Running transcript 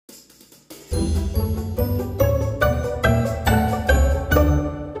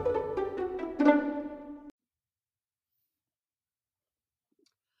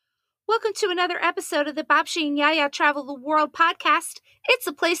Welcome to another episode of the Babshi and Yaya Travel the World podcast. It's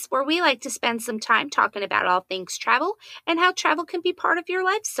a place where we like to spend some time talking about all things travel and how travel can be part of your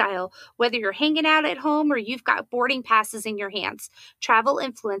lifestyle. Whether you're hanging out at home or you've got boarding passes in your hands, travel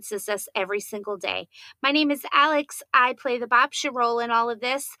influences us every single day. My name is Alex. I play the Babshi role in all of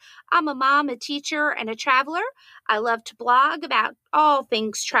this. I'm a mom, a teacher, and a traveler. I love to blog about all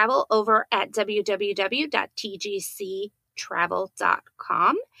things travel over at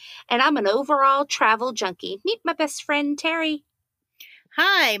www.tgctravel.com. And I'm an overall travel junkie. Meet my best friend, Terry.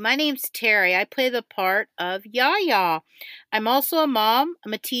 Hi, my name's Terry. I play the part of Yaya. I'm also a mom,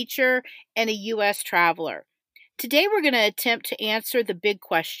 I'm a teacher, and a U.S. traveler. Today we're going to attempt to answer the big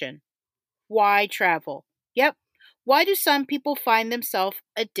question. Why travel? Yep, why do some people find themselves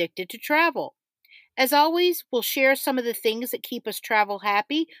addicted to travel? As always, we'll share some of the things that keep us travel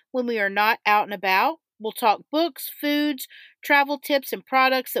happy when we are not out and about. We'll talk books, foods, travel tips, and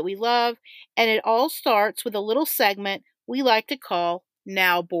products that we love, and it all starts with a little segment we like to call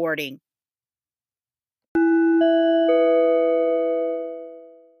Now Boarding.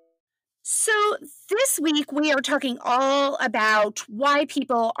 So this week we are talking all about why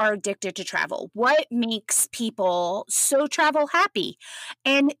people are addicted to travel. What makes people so travel happy?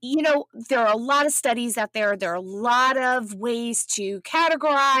 And, there are a lot of studies out there. There are a lot of ways to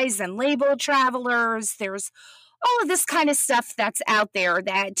categorize and label travelers. There's all of this kind of stuff that's out there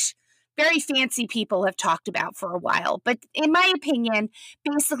that very fancy people have talked about for a while. But in my opinion,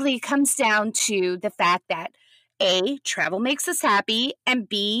 basically it comes down to the fact that A, travel makes us happy, and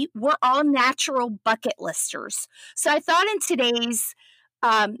B, we're all natural bucket listers. So I thought in today's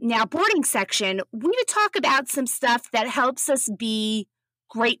Now Boarding section, we would talk about some stuff that helps us be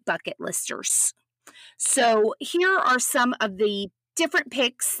great bucket listers. So here are some of the different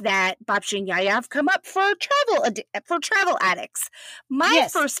picks that Babshi and Yaya have come up for travel addicts. My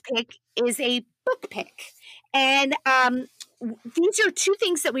first pick is a book pick, and these are two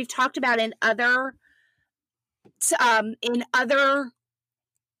things that we've talked about in other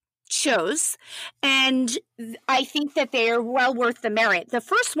shows, and I think that they are well worth the merit. The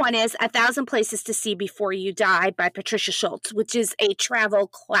first one is 1,000 Places to See Before You Die by Patricia Schultz, which is a travel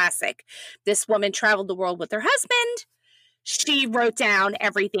classic. This woman traveled the world with her husband. She wrote down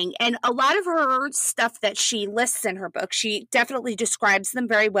everything, and a lot of her stuff that she lists in her book, she definitely describes them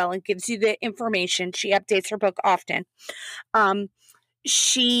very well and gives you the information. She updates her book often.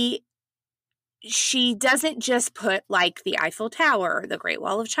 She doesn't just put like the Eiffel Tower or the Great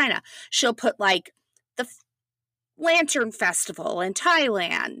Wall of China. She'll put like the Lantern Festival in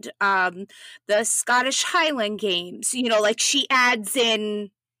Thailand, the Scottish Highland Games, like she adds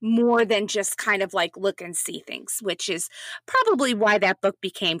in more than just kind of like look and see things, which is probably why that book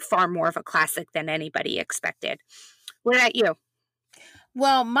became far more of a classic than anybody expected. What about you?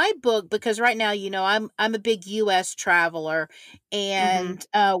 Well, my book, because right now, I'm a big U.S. traveler, and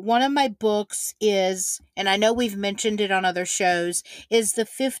one of my books is, and I know we've mentioned it on other shows, is the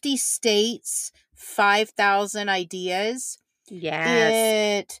 50 States, 5,000 Ideas.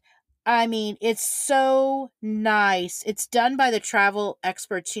 Yes. It's so nice. It's done by the travel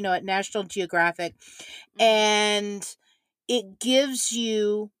experts, at National Geographic, and it gives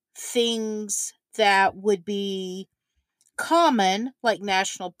you things that would be common, like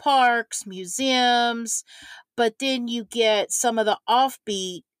national parks, museums, but then you get some of the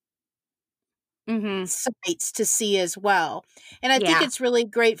offbeat sites to see as well. And I think it's really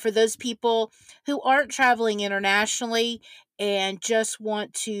great for those people who aren't traveling internationally and just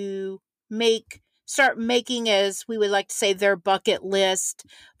want to start making, as we would like to say, their bucket list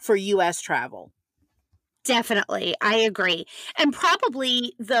for U.S. travel. Definitely. I agree. And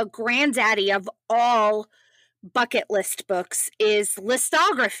probably the granddaddy of all bucket list books is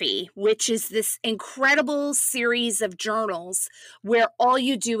Listography, which is this incredible series of journals where all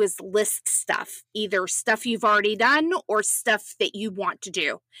you do is list stuff, either stuff you've already done or stuff that you want to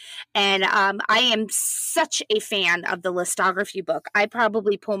do. And I am such a fan of the Listography book. I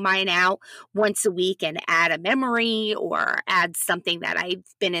probably pull mine out once a week and add a memory or add something that I've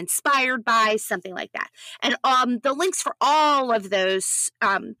been inspired by, something like that. And the links for all of those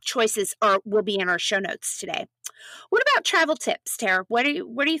choices will be in our show notes today. What about travel tips, Tara? What are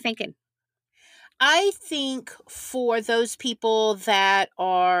you thinking? I think for those people that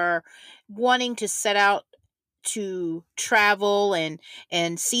are wanting to set out to travel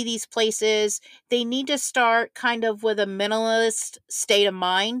and see these places, they need to start kind of with a minimalist state of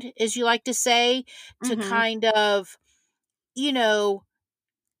mind, as you like to say, to kind of,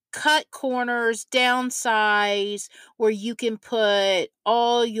 cut corners, downsize, where you can put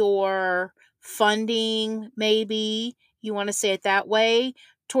all your funding, maybe you want to say it that way,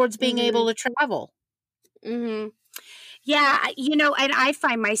 towards being able Mhm. to travel. Mhm. Yeah, and I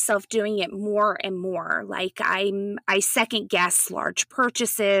find myself doing it more and more. Like I second guess large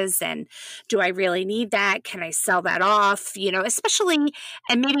purchases and do I really need that? Can I sell that off? Especially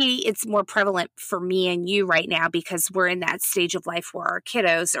and maybe it's more prevalent for me and you right now because we're in that stage of life where our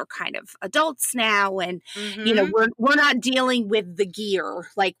kiddos are kind of adults now and Mhm. we're not dealing with the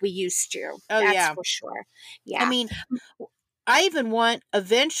gear like we used to. Oh, That's yeah. for sure. I Yeah. mean, I even want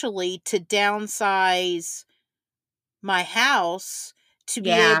eventually to downsize my house to be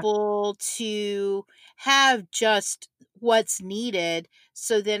Yeah. able to have just what's needed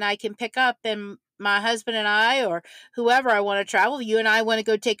so then I can pick up and my husband and I or whoever I want to travel, you and I want to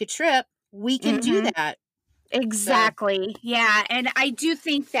go take a trip, we can do Mhm. that. So, Exactly. Yeah, and I do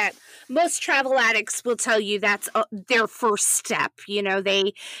think that most travel addicts will tell you that's their first step.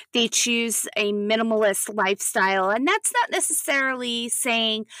 They choose a minimalist lifestyle, and that's not necessarily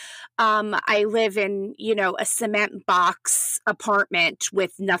saying I live in a cement box apartment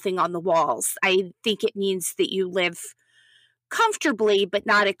with nothing on the walls. I think it means that you live comfortably, but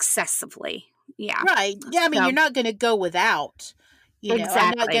not excessively. Yeah. right. Yeah, I mean, you're So not going to go without.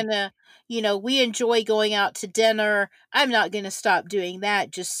 I'm not exactly. going to, we enjoy going out to dinner. I'm not going to stop doing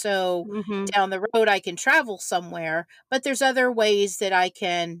that just so Hmm. down the road I can travel somewhere. But there's other ways that I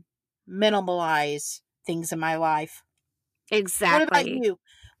can minimalize things in my life. What about Exactly. you?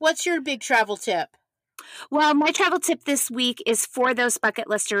 What's your big travel tip? Well, my travel tip this week is for those bucket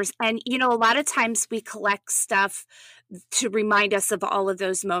listers. And, a lot of times we collect stuff to remind us of all of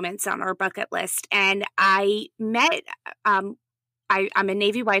those moments on our bucket list. And I met um, I'm a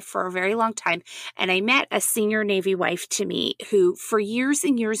Navy wife for a very long time, and I met a senior Navy wife to me who, for years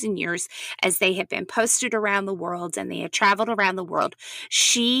and years and years, as they had been posted around the world and they had traveled around the world,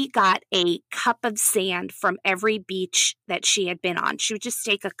 she got a cup of sand from every beach that she had been on. She would just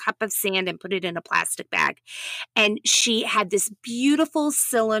take a cup of sand and put it in a plastic bag. And she had this beautiful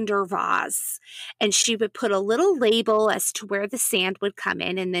cylinder vase, and she would put a little label as to where the sand would come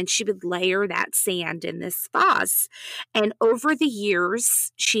in, and then she would layer that sand in this vase. And over the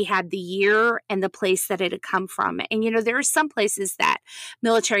years, she had the year and the place that it had come from. And, there are some places that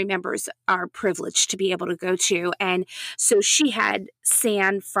military members are privileged to be able to go to. And so she had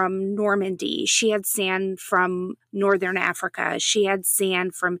sand from Normandy. She had sand from Northern Africa. She had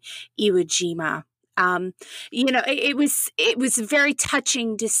sand from Iwo Jima. Um, it was very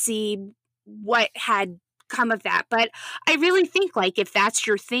touching to see what had come of that. But I really think like if that's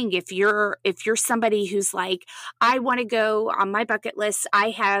your thing, if you're somebody who's like, I want to go on my bucket list, I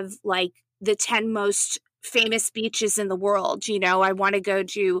have like the 10 most famous beaches in the world. I want to go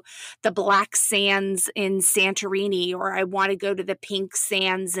to the black sands in Santorini, or I want to go to the pink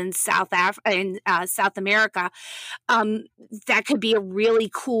sands in South America. um, that could be a really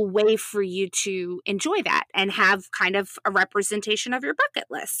cool way for you to enjoy that and have kind of a representation of your bucket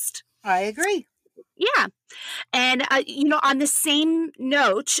list. I agree. Yeah. And, on the same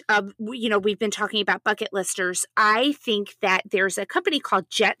note of, we've been talking about bucket listers. I think that there's a company called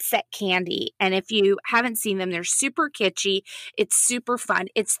Jet Set Candy. And if you haven't seen them, they're super kitschy. It's super fun.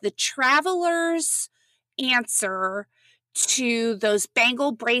 It's the traveler's answer to those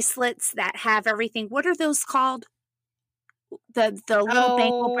bangle bracelets that have everything. What are those called? The little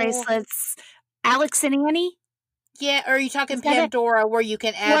bangle Oh, bracelets. Alex and Annie? yeah. Are you talking Is that it? Pandora where you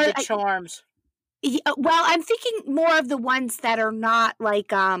can add Well, the charms? well, I'm thinking more of the ones that are not like,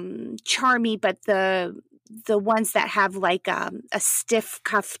 charmy, but the ones that have like, a stiff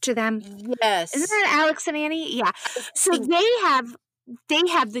cuff to them. Isn't Yes. that Alex and Annie? Yeah. I So think they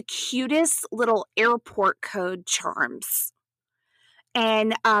have the cutest little airport code charms.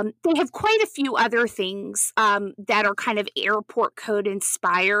 And they have quite a few other things that are kind of airport code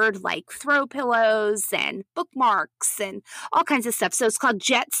inspired, like throw pillows and bookmarks and all kinds of stuff. So it's called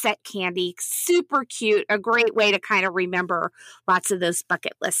Jet Set Candy. Super cute. A great way to kind of remember lots of those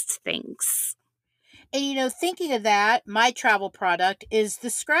bucket list things. And thinking of that, my travel product is the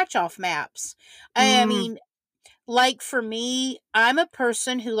scratch off maps. I Mm, mean, like for me, I'm a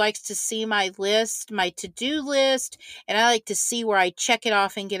person who likes to see my list, my to do list, and I like to see where I check it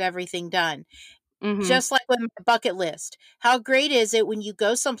off and get everything done. hmm. Just like with my bucket list. How great is it when you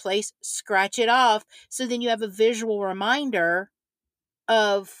go someplace, scratch it off, so then you have a visual reminder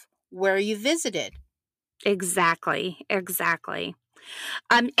of where you visited? Exactly. Exactly.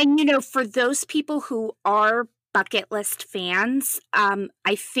 And for those people who are bucket list fans,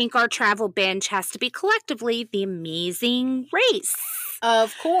 I think our travel binge has to be collectively The Amazing Race,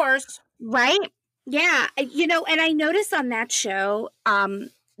 Of course. right? Yeah, and I notice on that show,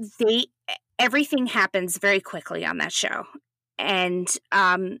 they everything happens very quickly on that show. And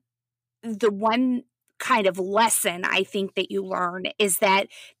the one kind of lesson I think that you learn is that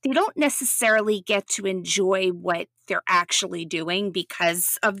they don't necessarily get to enjoy what they're actually doing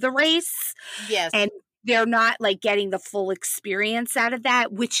because of the race, Yes. and they're not, like, getting the full experience out of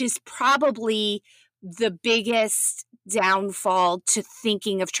that, which is probably the biggest downfall to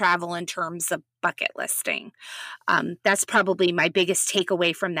thinking of travel in terms of bucket listing. That's probably my biggest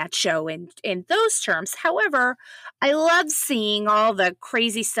takeaway from that show in those terms. However, I love seeing all the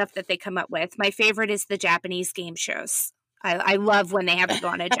crazy stuff that they come up with. My favorite is the Japanese game shows. I love when they have to go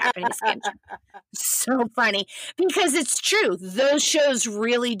on a Japanese game show. So funny because it's true. Those shows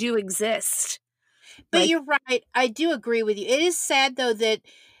really do exist. But Like, you're right. I do agree with you. It is sad though that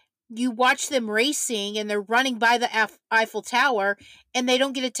you watch them racing and they're running by the Eiffel Tower and they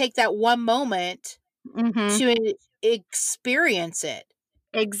don't get to take that one moment mhm. to experience it.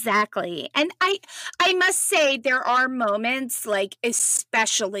 Exactly. And I must say there are moments, like,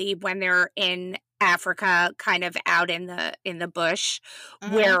 especially when they're in Africa, kind of out in the bush, Mhm.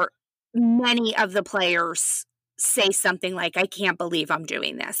 where many of the players say something like, "I can't believe I'm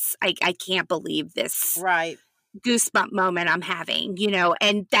doing this. I can't believe this Right. goosebump moment I'm having," you know,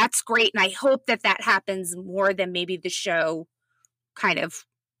 and that's great, and I hope that that happens more than maybe the show kind of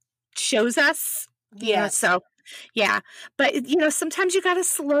shows us, you know, Yes. so yeah, but, you know, sometimes you gotta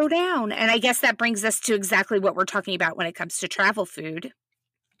slow down, and I guess that brings us to exactly what we're talking about when it comes to travel food.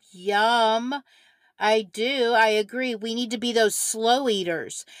 Yum. I do. I agree. We need to be those slow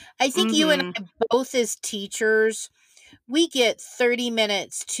eaters. I think you and Mhm. I both as teachers, we get 30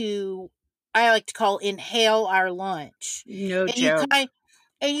 minutes to, I like to call, inhale our lunch. No And you joke. kind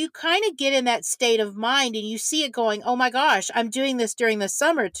of get in that state of mind and you see it going, "Oh my gosh, I'm doing this during the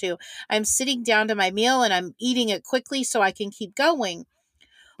summer too. I'm sitting down to my meal and I'm eating it quickly so I can keep going."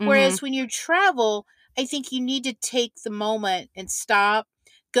 Mhm. Whereas when you travel, I think you need to take the moment and stop,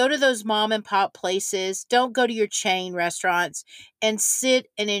 go to those mom and pop places, don't go to your chain restaurants, and sit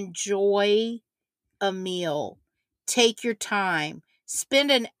and enjoy a meal. Take your time.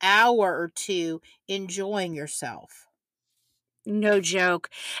 Spend an hour or two enjoying yourself. No joke.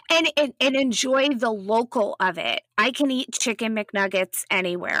 And enjoy the local of it. I can eat chicken McNuggets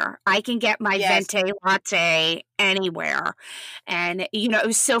anywhere. I can get my Yes. venti latte anywhere. And, you know, it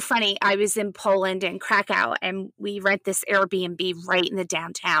was so funny. I was in Poland in Krakow and we rent this Airbnb right in the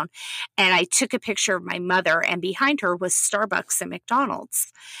downtown. And I took a picture of my mother and behind her was Starbucks and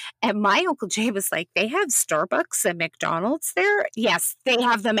McDonald's. And my Uncle Jay was like, "They have Starbucks and McDonald's there?" Yes, they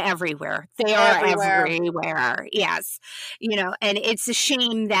have them everywhere. They are Everywhere. everywhere. Yes. You know, and it's a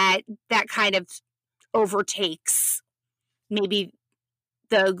shame that that kind of overtakes maybe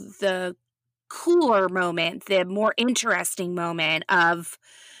the cooler moment, the more interesting moment of,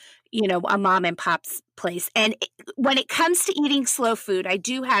 you know, a mom and pop's place. And when it comes to eating slow food, I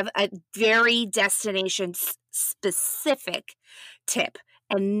do have a very destination specific tip.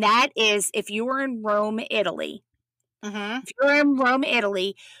 And that is if you are in Rome, Italy, Mhm. if you're in Rome,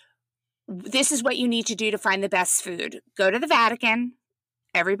 Italy, this is what you need to do to find the best food. Go to the Vatican.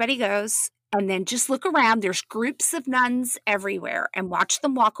 Everybody goes, and then just look around. There's groups of nuns everywhere, and watch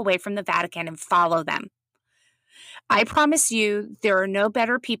them walk away from the Vatican and follow them. I promise you, there are no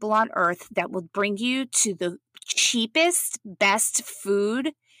better people on earth that will bring you to the cheapest, best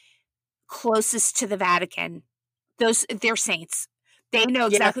food closest to the Vatican. They're saints. They know Yeah.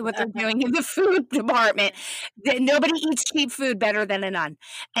 exactly what they're doing in the food department. Nobody eats cheap food better than a nun,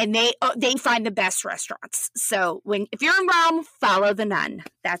 and they find the best restaurants. So if you're in Rome, follow the nun.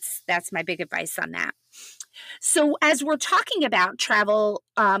 That's my big advice on that. So as we're talking about travel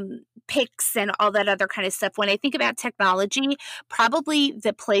picks and all that other kind of stuff, when I think about technology, probably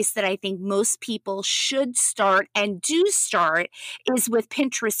the place that I think most people should start and do start is with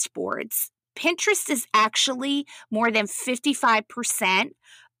Pinterest boards. Pinterest is actually more than 55%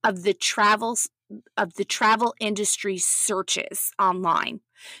 of the travel industry searches online.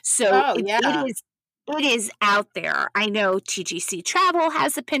 So Oh, yeah. it is out there. I know TGC Travel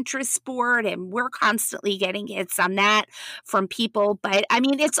has a Pinterest board, and we're constantly getting hits on that from people. But I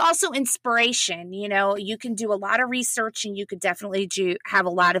mean, it's also inspiration. You know, you can do a lot of research and you could definitely have a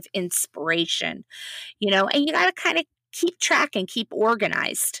lot of inspiration, you know, and you got to kind of keep track and keep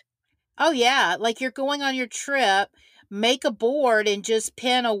organized. Oh, yeah. Like you're going on your trip, make a board and just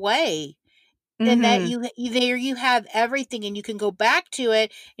pin away. And that Hmm. there you have everything and you can go back to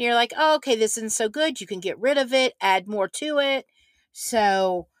it and you're like, "Oh, okay, this isn't so good." You can get rid of it, add more to it.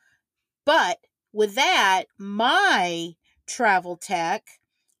 So, but with that, my travel tech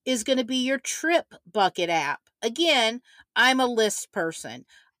is going to be your Trip Bucket app. Again, I'm a list person.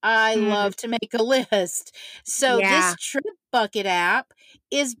 I Mm, love to make a list. So this yeah. Bucket app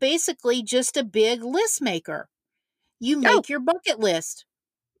is basically just a big list maker. You Oh. make your bucket list.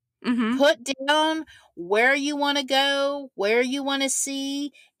 Mm-hmm. Put down where you want to go, where you want to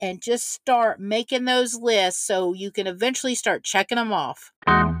see, and just start making those lists so you can eventually start checking them off.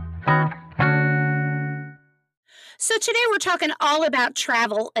 So today we're talking all about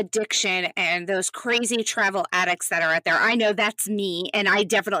travel addiction and those crazy travel addicts that are out there. I know that's me, and I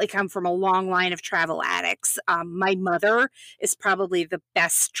definitely come from a long line of travel addicts. My mother is probably the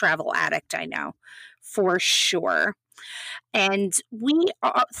best travel addict I know, for sure. And we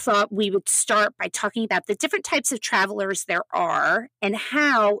thought we would start by talking about the different types of travelers there are and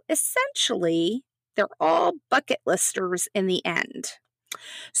how essentially they're all bucket listers in the end.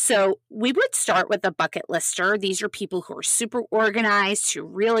 So we would start with a bucket lister. These are people who are super organized, who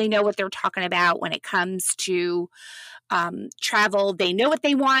really know what they're talking about when it comes to travel. They know what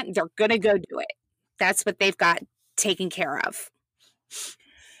they want. They're going to go do it. That's what they've got taken care of.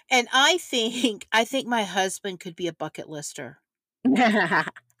 And I think my husband could be a bucket lister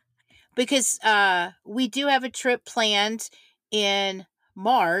because we do have a trip planned in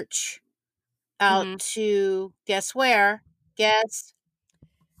March out Mhm. to guess where? Guess.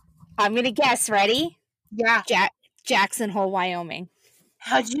 I'm going to guess. Ready? Yeah. Jackson Hole, Wyoming.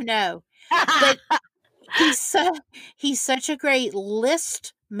 How'd you know? But he's such a great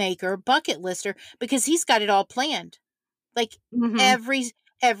list maker, bucket lister, because he's got it all planned. Like Mhm.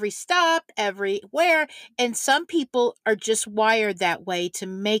 every stop, everywhere. And some people are just wired that way to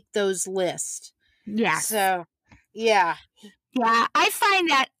make those lists. Yes. So yeah. Yeah, I find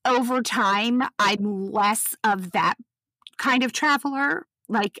that over time, I'm less of that kind of traveler.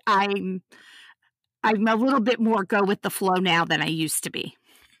 Like I'm a little bit more go with the flow now than I used to be.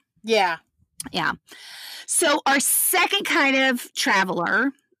 Yeah. Yeah. So our second kind of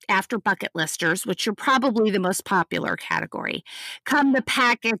traveler after bucket listers, which are probably the most popular category, come the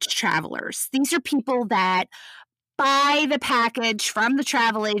package travelers. These are people that buy the package from the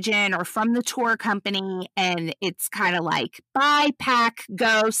travel agent or from the tour company, and it's kind of like buy, pack,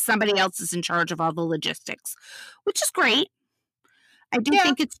 go. Somebody else is in charge of all the logistics, which is great. I do Yeah.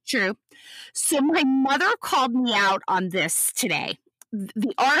 think it's true. So my mother called me out on this today.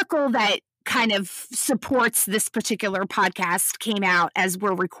 The article that kind of supports this particular podcast came out as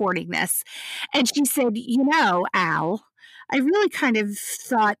we're recording this. And she said, Al, I really kind of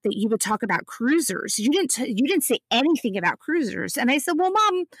thought that you would talk about cruisers. You didn't say anything about cruisers. And I said, well,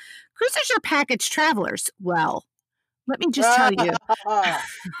 Mom, cruisers are package travelers. Well, let me just tell you,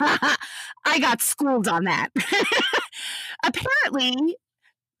 I got schooled on that. Apparently,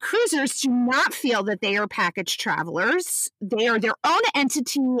 cruisers do not feel that they are package travelers. They are their own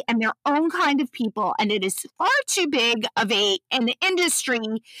entity and their own kind of people, and it is far too big of an industry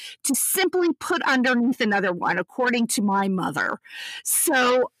to simply put underneath another one, according to my mother.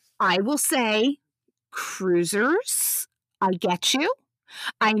 So I will say, cruisers, I get you.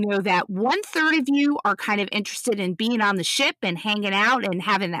 I know that 1/3 of you are kind of interested in being on the ship and hanging out and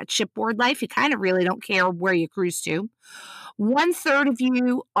having that shipboard life. You kind of really don't care where you cruise to. 1/3 of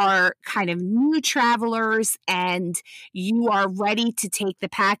you are kind of new travelers and you are ready to take the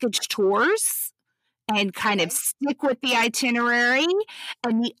package tours and kind of Okay. stick with the itinerary.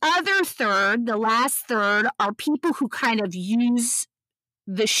 And the other third, the last third, are people who kind of use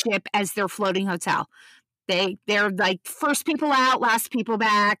the ship as their floating hotel. They're like first people out, last people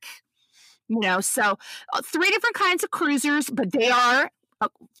back, so three different kinds of cruisers, but they are,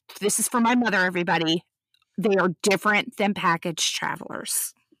 this is for my mother, everybody, they are different than package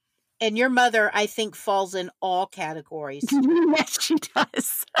travelers. And your mother, I think, falls in all categories. Yes, she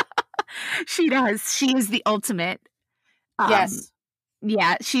does. She does. She is the ultimate. Yes.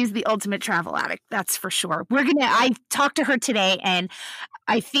 Yeah, she's the ultimate travel addict. That's for sure. I talked to her today, and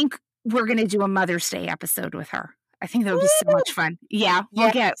I think we're gonna do a Mother's Day episode with her. I think that would be so much fun. Yeah,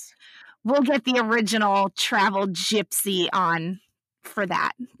 Yes. we'll get the original travel gypsy on for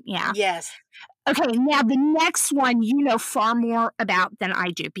that. Yeah. Yes. Okay, now the next one you know far more about than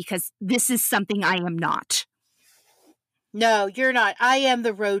I do because this is something I am not. No, you're not. I am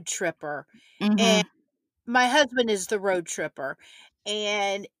the road tripper. And Mhm. my husband is the road tripper.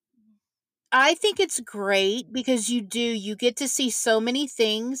 And I think it's great because you get to see so many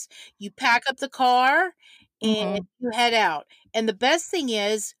things. You pack up the car and Mhm. you head out. And the best thing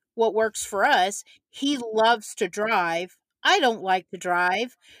is what works for us, he loves to drive. I don't like to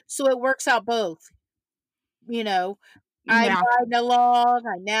drive, so it works out both. You know, I'm Yeah. riding along,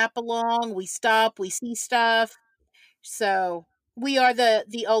 I nap along, we stop, we see stuff. So, we are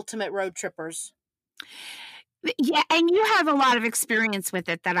the ultimate road trippers. Yeah, and you have a lot of experience with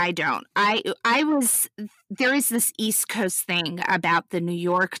it that I don't. I was there is this East Coast thing about the New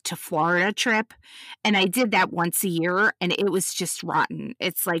York to Florida trip, and I did that once a year, and it was just rotten.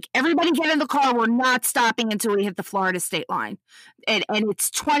 It's like, everybody get in the car. We're not stopping until we hit the Florida state line, and it's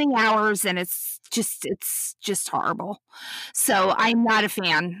 20 hours, and it's just horrible. So I'm not a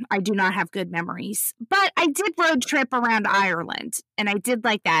fan. I do not have good memories. But I did road trip around Ireland, and I did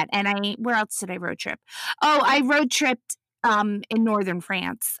like that. And where else did I road trip? Oh, I road tripped in northern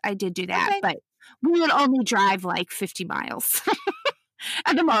France. I did do that, Okay. but we would only drive like 50 miles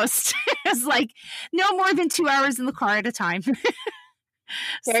at the most. It's like no more than 2 hours in the car at a time.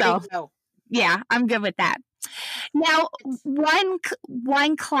 There So, you go. yeah, I'm good with that. Now,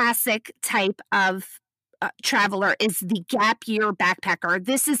 one classic type of traveler is the gap year backpacker.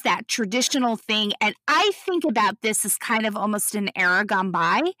 This is that traditional thing, and I think about this as kind of almost an era gone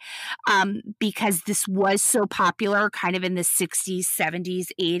by, because this was so popular kind of in the 60s, 70s,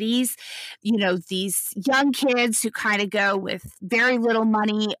 80s. You know, these young kids who kind of go with very little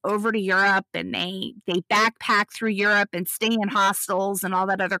money over to Europe, and they backpack through Europe and stay in hostels and all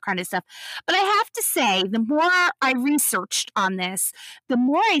that other kind of stuff. But I have to say, the more I researched on this, the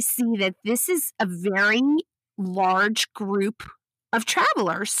more I see that this is a very large group of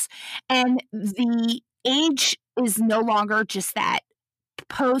travelers, and the age is no longer just that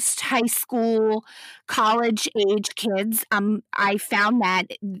post high school, college age kids. I found that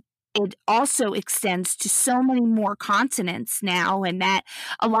it also extends to so many more continents now, and that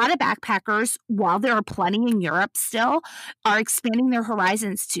a lot of backpackers, while there are plenty in Europe still, are expanding their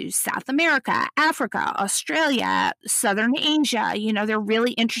horizons to South America, Africa, Australia, Southern Asia. You know, they're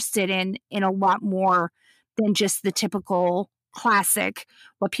really interested in a lot more than just the typical classic,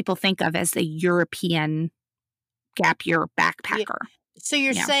 what people think of as the European gap year backpacker. So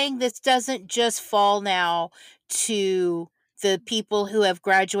you're Yeah. saying this doesn't just fall now to the people who have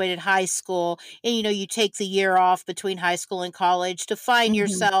graduated high school and you take the year off between high school and college to find Mhm.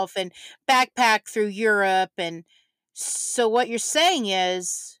 yourself and backpack through Europe, and so what you're saying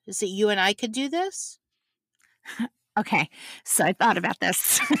is that you and I could do this? Okay, so I thought about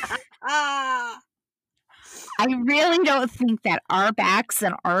this. Ah. I really don't think that our backs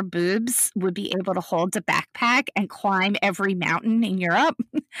and our boobs would be able to hold a backpack and climb every mountain in Europe.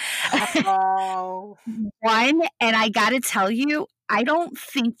 Oh. One, and I gotta tell you, I don't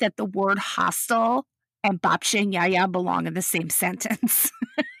think that the word hostel and babcia and yaya belong in the same sentence.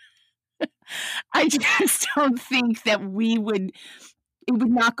 I just don't think that it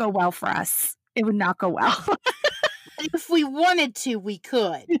would not go well for us. It would not go well. If we wanted to, we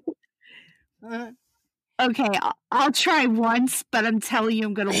could. Uh, Okay, I'll try once, but I'm telling you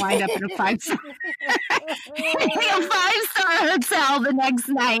I'm gonna wind up in a five-star hotel the next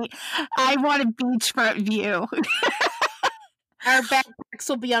night. I want a beachfront view. Our backpacks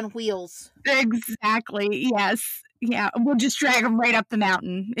will be on wheels. Exactly, yes. Yeah, we'll just drag them right up the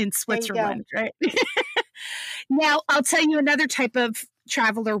mountain in There you go. Switzerland, right? Now, I'll tell you another type of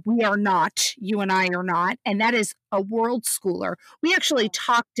traveler we are not, you and I are not, and that is a world schooler. We actually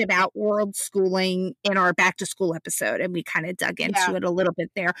talked about world schooling in our back to school episode, and we kind of dug into Yeah. it a little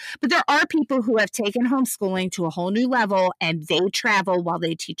bit there. But there are people who have taken homeschooling to a whole new level, and they travel while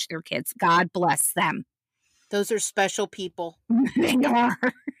they teach their kids. God bless them. Those are special people. They are,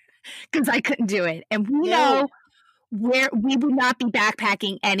 because I couldn't do it. And we No. know where we would not be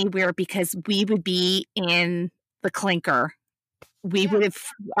backpacking anywhere because we would be in the clinker. We Yeah. would have,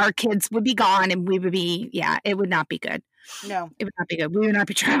 our kids would be gone, and we would be, yeah, it would not be good. No. It would not be good. We would not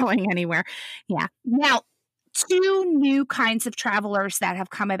be traveling anywhere. Yeah. Now, two new kinds of travelers that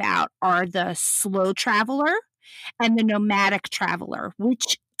have come about are the slow traveler and the nomadic traveler,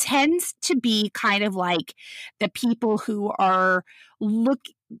 which tends to be kind of like the people who are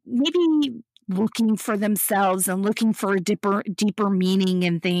maybe looking for themselves and looking for a deeper meaning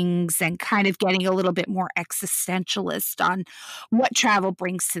in things, and kind of getting a little bit more existentialist on what travel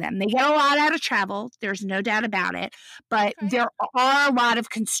brings to them. They get a lot out of travel, there's no doubt about it, but Okay. there are a lot of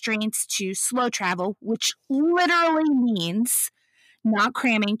constraints to slow travel, which literally means not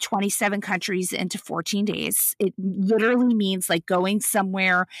cramming 27 countries into 14 days. It literally means like going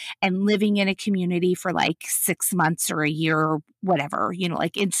somewhere and living in a community for like 6 months or a year or whatever,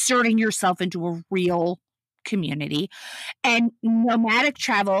 like inserting yourself into a real community. And nomadic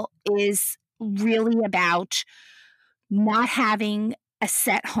travel is really about not having a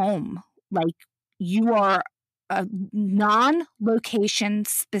set home. Like, you are non-location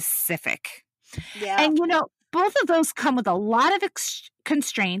specific. Yeah. And, both of those come with a lot of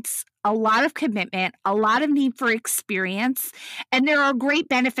constraints, a lot of commitment, a lot of need for experience, and there are great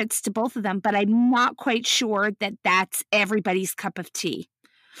benefits to both of them, but I'm not quite sure that that's everybody's cup of tea.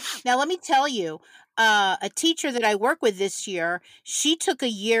 Now, let me tell you, a teacher that I work with this year, she took a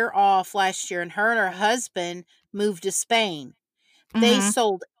year off last year, and her husband moved to Spain. They Mhm.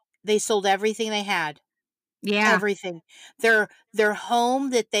 sold they sold everything they had. Yeah. Everything. Their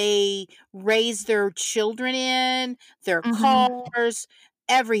home that they raised their children in, their Mhm. cars,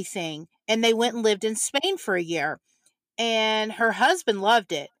 everything, and they went and lived in Spain for a year, and her husband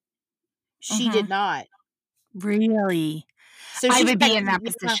loved it. She did Mhm. not. Really? So I she's would back. be in that Yeah,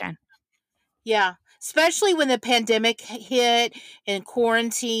 position. yeah. Especially when the pandemic hit and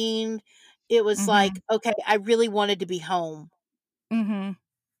quarantine, it was like, Mhm. "Okay, I really wanted to be home." Mhm.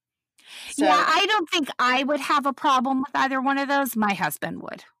 Yeah, So I don't think I would have a problem with either one of those. My husband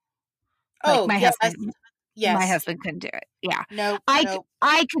would. Like, oh, yes. my Yes. husband couldn't do it. Yeah. Nope, I c nope.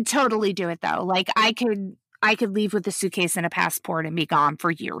 I could totally do it, though. Like, I could leave with a suitcase and a passport and be gone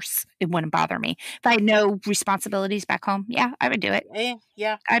for years. It wouldn't bother me. If I had no responsibilities back home, yeah, I would do it.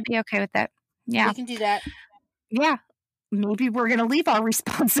 Yeah, I'd be okay with that. we Yeah. can do that. Yeah. Maybe we're gonna leave our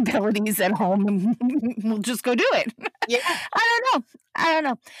responsibilities at home and we'll just go do it. Yeah. I don't know. I don't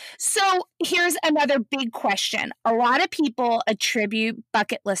know. So here's another big question. A lot of people attribute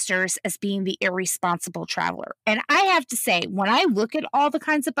bucket listers as being the irresponsible traveler. And I have to say, when I look at all the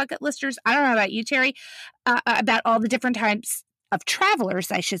kinds of bucket listers, I don't know about you, Terry, about all the different types of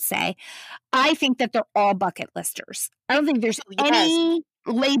travelers, I should say, I think that they're all bucket listers. I don't think there's Oh, yes. any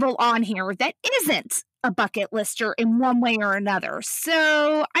label on here that isn't a bucket lister in one way or another.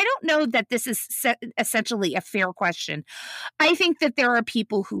 So I don't know that this is essentially a fair question. I think that there are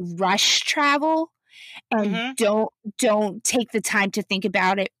people who rush travel and Mhm. don't take the time to think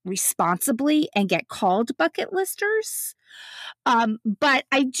about it responsibly and get called bucket listers. But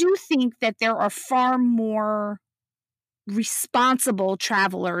I do think that there are far more responsible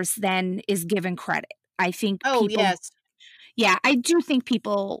travelers than is given credit. I think Oh, people yes. yeah, I do think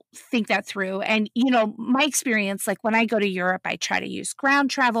people think that through, and, my experience, like, when I go to Europe, I try to use ground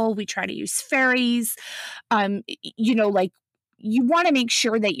travel, we try to use ferries, like, you wanna make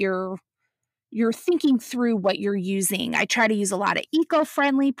sure that you're thinking through what you're using. I try to use a lot of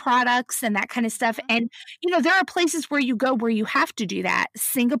eco-friendly products and that kind of stuff, Mhm. and, there are places where you go where you have to do that.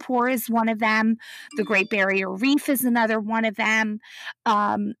 Singapore is one of them, the Great Barrier Reef is another one of them,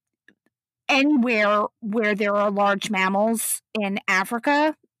 um, anywhere where there are large mammals in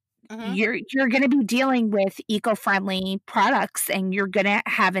Africa, Mhm. you're gonna be dealing with eco-friendly products, and you're gonna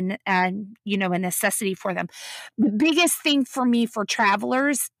have a necessity for them. The biggest thing for me for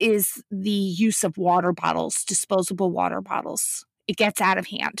travelers is the use of water bottles, disposable water bottles. It gets out of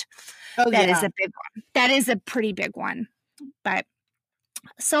hand. Oh, That is yeah. a big one. That is a pretty big one, but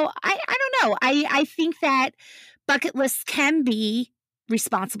so I don't know. I think that bucket lists can be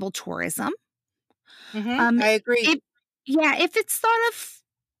responsible tourism. Mhm. Um, I agree. if yeah, if it's thought of,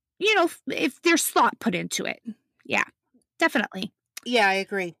 if there's thought put into it. Yeah, definitely. Yeah, I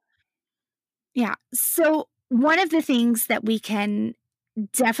agree. Yeah. So one of the things that we can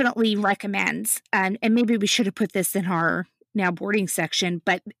definitely recommend, and maybe we should have put this in our now boarding section,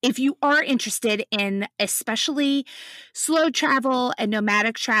 but if you are interested in especially slow travel and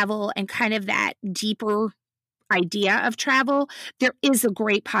nomadic travel and kind of that deeper idea of travel, there is a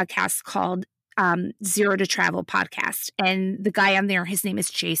great podcast called Zero to Travel podcast. And the guy on there, his name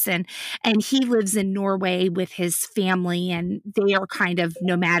is Jason, and he lives in Norway with his family, and they are kind of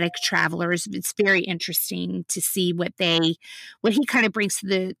nomadic travelers. It's very interesting to see what he kind of brings to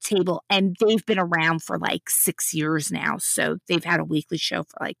the table. And they've been around for like 6 years now. So they've had a weekly show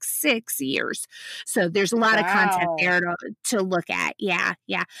for like 6 years. So there's a lot of content Wow. there to look at. Yeah.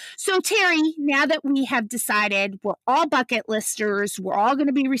 Yeah. So, Terry, now that we have decided we're all bucket listers, we're all going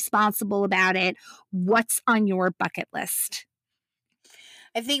to be responsible about it, what's on your bucket list?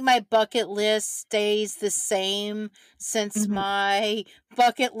 I think my bucket list stays the same since Mhm. my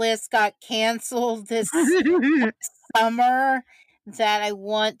bucket list got canceled this summer, that I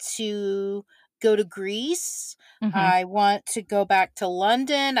want to go to Greece. Mhm. I want to go back to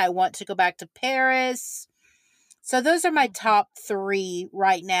London. I want to go back to Paris. So those are my top 3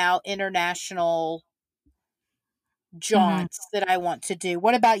 right now, international Mhm. jaunts that I want to do.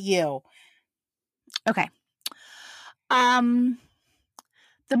 What about you? Okay. Um,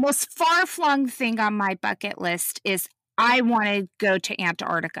 the most far-flung thing on my bucket list is I wanna go to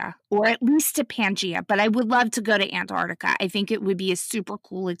Antarctica, or at least to Pangaea, but I would love to go to Antarctica. I think it would be a super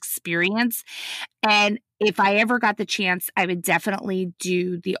cool experience, and if I ever got the chance, I would definitely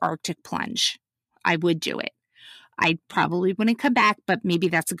do the Arctic plunge. I would do it. I probably wouldn't come back, but maybe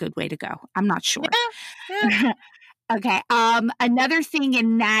that's a good way to go. I'm not sure. Yeah, yeah. Okay. Another thing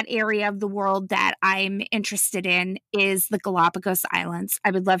in that area of the world that I'm interested in is the Galapagos Islands.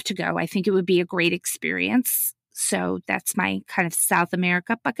 I would love to go. I think it would be a great experience. So that's my kind of South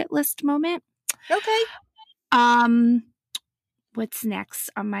America bucket list moment. Okay. Um, what's next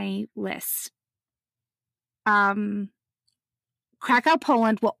on my list? Krakow,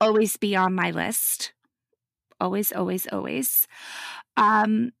 Poland will always be on my list. Always, always, always.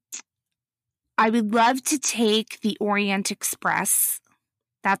 I would love to take the Orient Express.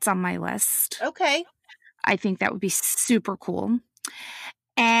 That's on my list. Okay. I think that would be super cool.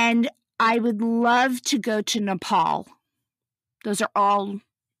 And I would love to go to Nepal. Those are all.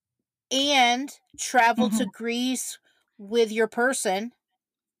 And travel to Mhm. Greece with your person.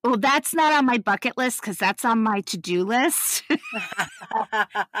 Well, that's not on my bucket list because that's on my to-do list.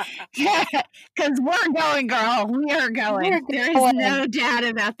 Because we're going, girl. We are going. We're There is going. no doubt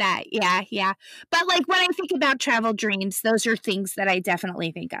about that. Yeah, yeah. But like when I think about travel dreams, those are things that I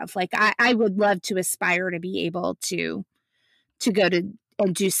definitely think of. Like I would love to aspire to be able to go to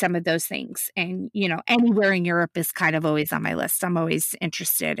and do some of those things. And, you know, anywhere in Europe is kind of always on my list. I'm always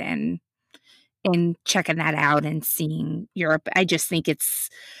interested in checking that out and seeing Europe. I just think it's,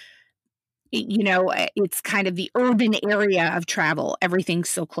 you know, it's kind of the urban area of travel. Everything's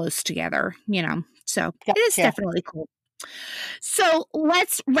so close together, you know. So it is Gotcha. definitely cool. So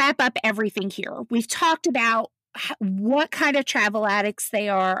let's wrap up everything here. We've talked about what kind of travel addicts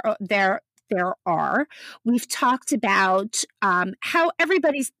there are. We've talked about how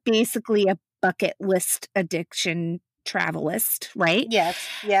everybody's basically a bucket list addiction travelist, right?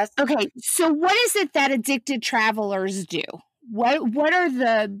 Yes. Yes. Okay, so what is it that addicted travelers do? What are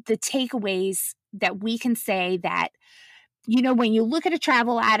the takeaways that we can say that, you know, when you look at a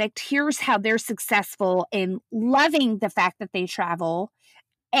travel addict, here's how they're successful in loving the fact that they travel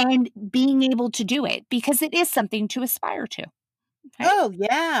and being able to do it because it is something to aspire to. Okay? Oh,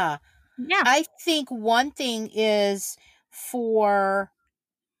 yeah. Yeah. I think one thing is for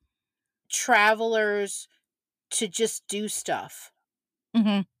travelers to just do stuff.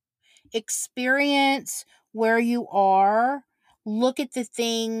 Mhm. Experience where you are, look at the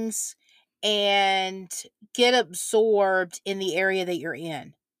things, and get absorbed in the area that you're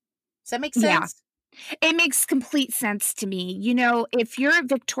in. Does that make Yeah. sense? It makes complete sense to me. You know, if you're at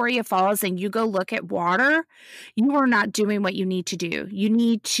Victoria Falls and you go look at water, you are not doing what you need to do. You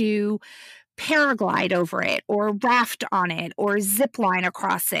need to paraglide over it or raft on it or zip line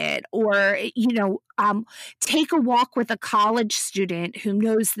across it or, you know, take a walk with a college student who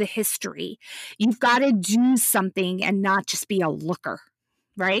knows the history. You've got to do something and not just be a looker,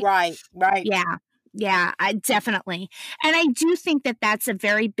 right? Right, right. Yeah. Yeah, I definitely. And I do think that that's a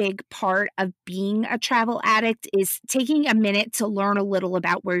very big part of being a travel addict is taking a minute to learn a little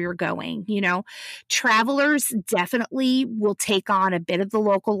about where you're going, you know. Travelers definitely will take on a bit of the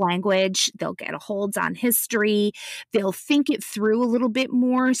local language, they'll get a hold on history, they'll think it through a little bit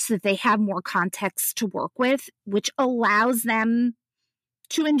more so that they have more context to work with, which allows them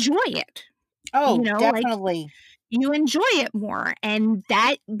to enjoy it. You Oh, know, like definitely. you enjoy it more, and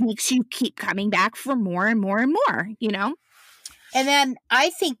that makes you keep coming back for more and more and more, you know? And then I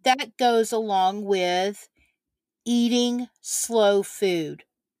think that goes along with eating slow food.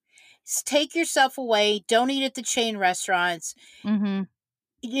 Take yourself away. Don't eat at the chain restaurants. Mhm.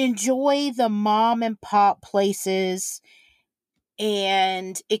 Enjoy the mom and pop places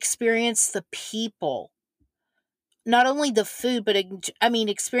and experience the people. Not only the food, but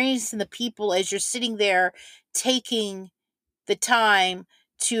experiencing the people as you're sitting there taking the time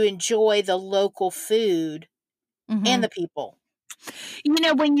to enjoy the local food and Mhm. the people. You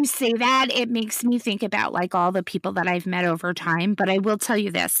know, when you say that, it makes me think about, like, all the people that I've met over time, but I will tell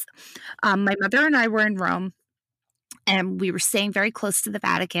you this, my mother and I were in Rome, and we were staying very close to the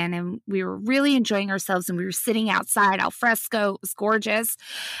Vatican, and we were really enjoying ourselves, and we were sitting outside al fresco, it was gorgeous,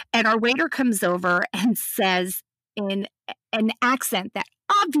 and our waiter comes over and says in an accent that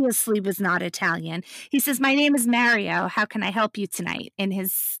obviously was not Italian, he says, "My name is Mario, how can I help you tonight?" in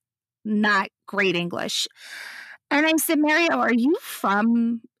his not great English. And I said, "Mario, are you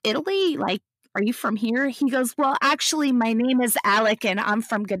from Italy? Like, are you from here?" He goes, "Well, actually, my name is Alec, and I'm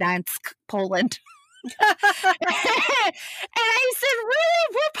from Gdansk, Poland." And I said, "Really?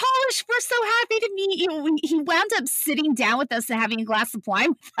 We're Polish. We're so happy to meet you." He wound up sitting down with us and having a glass of wine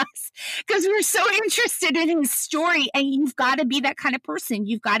with us because we were so interested in his story. And you've got to be that kind of person.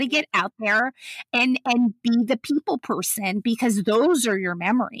 You've got to get out there and be the people person because those are your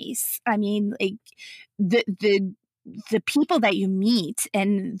memories. I mean, like the people that you meet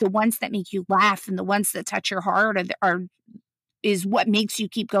and the ones that make you laugh and the ones that touch your heart are is what makes you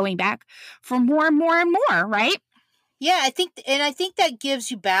keep going back for more and more and more, right? Yeah, I think that gives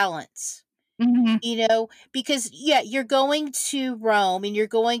you balance. Mhm. Because you're going to Rome and you're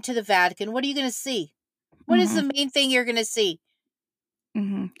going to the Vatican. What are you going to see? What is Mhm. the main thing you're going to see?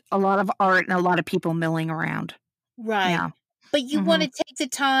 Mhm. A lot of art and a lot of people milling around. Right. Yeah. But you want Mhm. to take the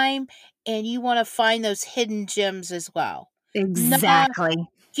time and you want to find those hidden gems as well. Not Exactly.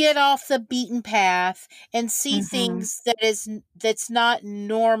 get off the beaten path and see Mhm. things that's not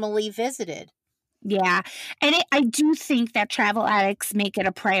normally visited. Yeah, and I do think that travel addicts make it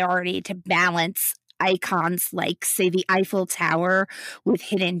a priority to balance icons like, say, the Eiffel Tower with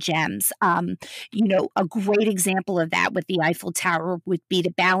hidden gems. A great example of that with the Eiffel Tower would be to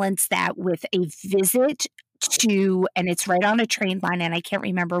balance that with a visit to, and it's right on a train line, and I can't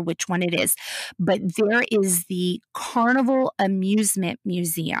remember which one it is, but there is the Carnival Amusement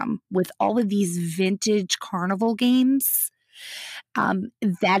Museum with all of these vintage carnival games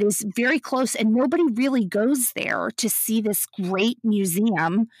that is very close, and nobody really goes there to see this great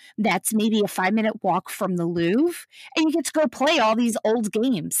museum that's maybe a 5-minute walk from the Louvre, and you get to go play all these old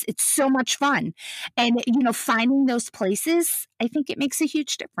games. It's so much fun. And, finding those places, I think it makes a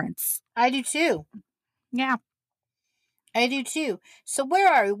huge difference. I do too. Yeah. I do too. So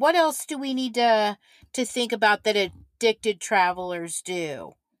where are we? What else do we need to think about that addicted travelers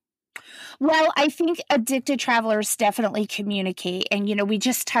do? Well, I think addicted travelers definitely communicate, and, we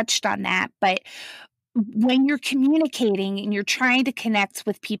just touched on that, but when you're communicating and you're trying to connect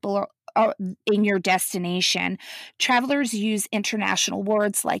with people in your destination, travelers use international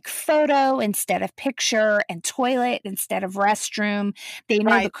words like photo instead of picture and toilet instead of restroom. They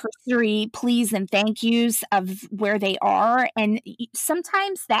know the Right. cursory please and thank yous of where they are. And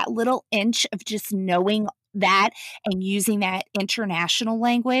sometimes that little inch of just knowing that and using that international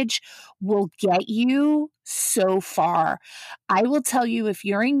language will get you so far. I will tell you if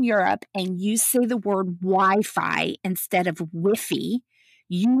you're in Europe and you say the word Wi-Fi instead of Wi-Fi,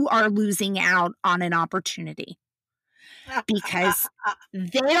 you are losing out on an opportunity because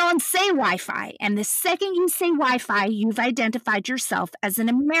they don't say Wi-Fi. And the second you say Wi-Fi, you've identified yourself as an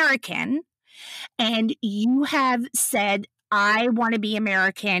American and you have said, I want to be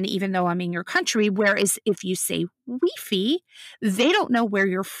American even though I'm in your country. Whereas if you say Wi-Fi, they don't know where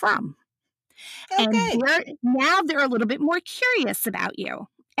you're from. And Okay. they're a little bit more curious about you.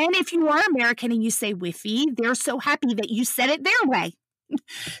 And if you are American and you say "Wi-Fi," they're so happy that you said it their way.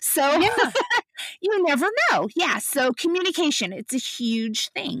 So Yeah. you never know. Yeah. So communication, it's a huge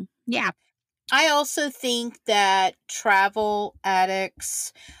thing. Yeah. I also think that travel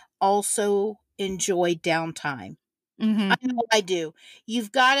addicts also enjoy downtime. I Hmm. know I do.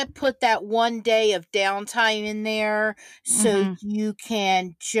 You've got to put that one day of downtime in there so Hmm. you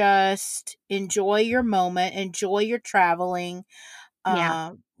can just enjoy your moment, enjoy your traveling,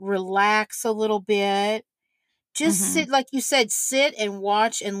 Yeah. relax a little bit. Just Hmm. sit, like you said, sit and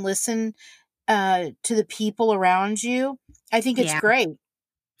watch and listen to the people around you. I think it's Yeah. great.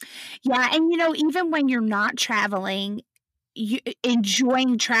 Yeah. And even when you're not traveling,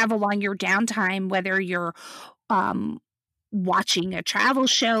 enjoying travel on your downtime, whether you're um, watching a travel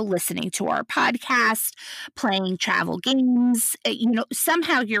show, listening to our podcast, playing travel games,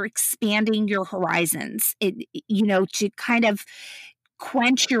 somehow you're expanding your horizons, to kind of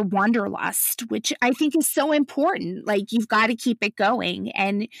quench your wanderlust, which I think is so important. Like you've got to keep it going.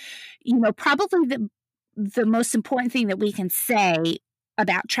 And, probably the most important thing that we can say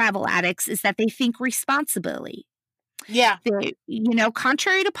about travel addicts is that they think responsibly. Yeah.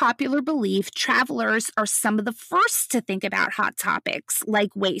 Contrary to popular belief, travelers are some of the first to think about hot topics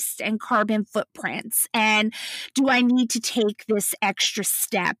like waste and carbon footprints. And do I need to take this extra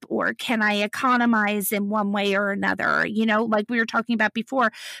step or can I economize in one way or another? Like we were talking about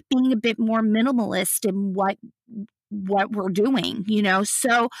before, being a bit more minimalist in what we're doing,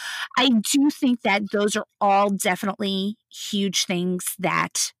 So I do think that those are all definitely huge things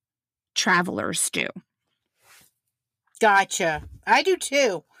that travelers do. Gotcha. I do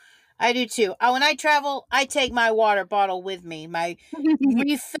too. I do too. When I travel, I take my water bottle with me, my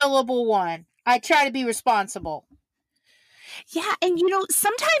refillable one. I try to be responsible. Yeah, and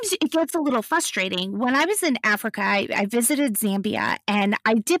sometimes it gets a little frustrating. When I was in Africa, I visited Zambia and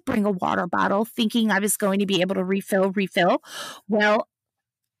I did bring a water bottle thinking I was going to be able to refill. Well,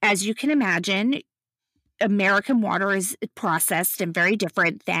 as you can imagine, American water is processed and very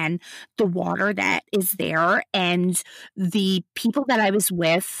different than the water that is there. And the people that I was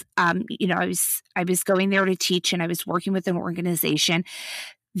with, I was going there to teach and I was working with an organization.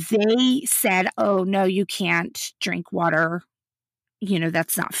 They said, "Oh no, you can't drink water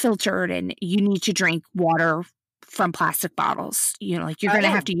that's not filtered and you need to drink water from plastic bottles. Like you're Oh, going to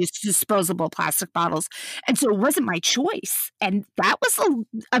yeah. have to use disposable plastic bottles. And so it wasn't my choice. And that was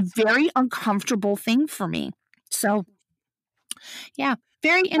a very uncomfortable thing for me. So, yeah,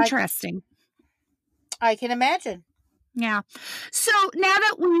 very I, interesting. I can imagine. Yeah. So now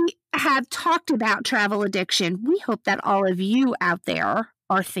that we have talked about travel addiction, we hope that all of you out there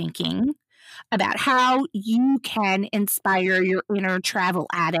are thinking about how you can inspire your inner travel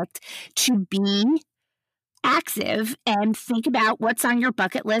addict to be active and think about what's on your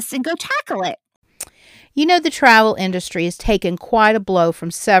bucket list and go tackle it. You know, the travel industry has taken quite a blow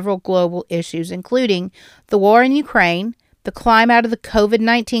from several global issues, including the war in Ukraine, the climb out of the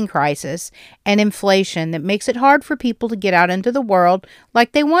COVID-19 crisis, and inflation that makes it hard for people to get out into the world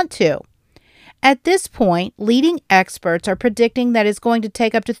like they want to. At this point, leading experts are predicting that it's going to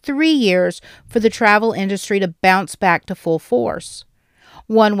take up to 3 years for the travel industry to bounce back to full force.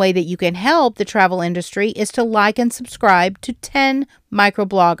 One way that you can help the travel industry is to like and subscribe to 10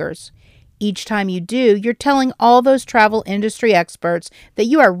 microbloggers. Each time you do, you're telling all those travel industry experts that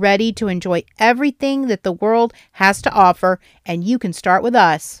you are ready to enjoy everything that the world has to offer, and you can start with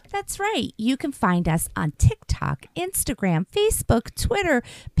us. That's right. You can find us on TikTok, Instagram, Facebook, Twitter,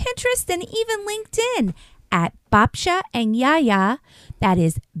 Pinterest, and even LinkedIn at Babcia and Yaya. That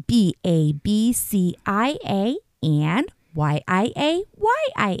is BABCIA and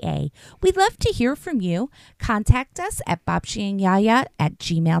YIAYIA. We'd love to hear from you. Contact us at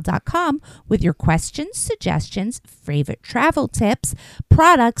babciandyaya@gmail.com with your questions, suggestions, favorite travel tips,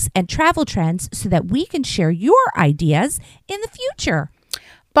 products, and travel trends so that we can share your ideas in the future.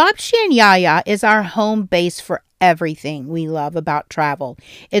 Babcia and Yaya is our home base for everything we love about travel.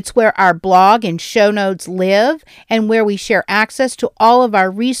 It's where our blog and show notes live and where we share access to all of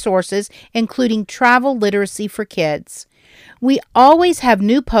our resources, including travel literacy for kids. We always have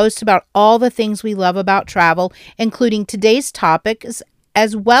new posts about all the things we love about travel, including today's topics,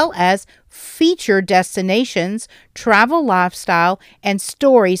 as well as featured destinations, travel lifestyle, and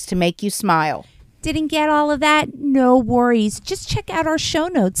stories to make you smile. Didn't get all of that? No worries. Just check out our show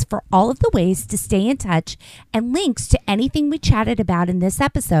notes for all of the ways to stay in touch and links to anything we chatted about in this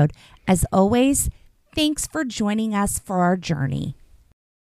episode. As always, thanks for joining us for our journey.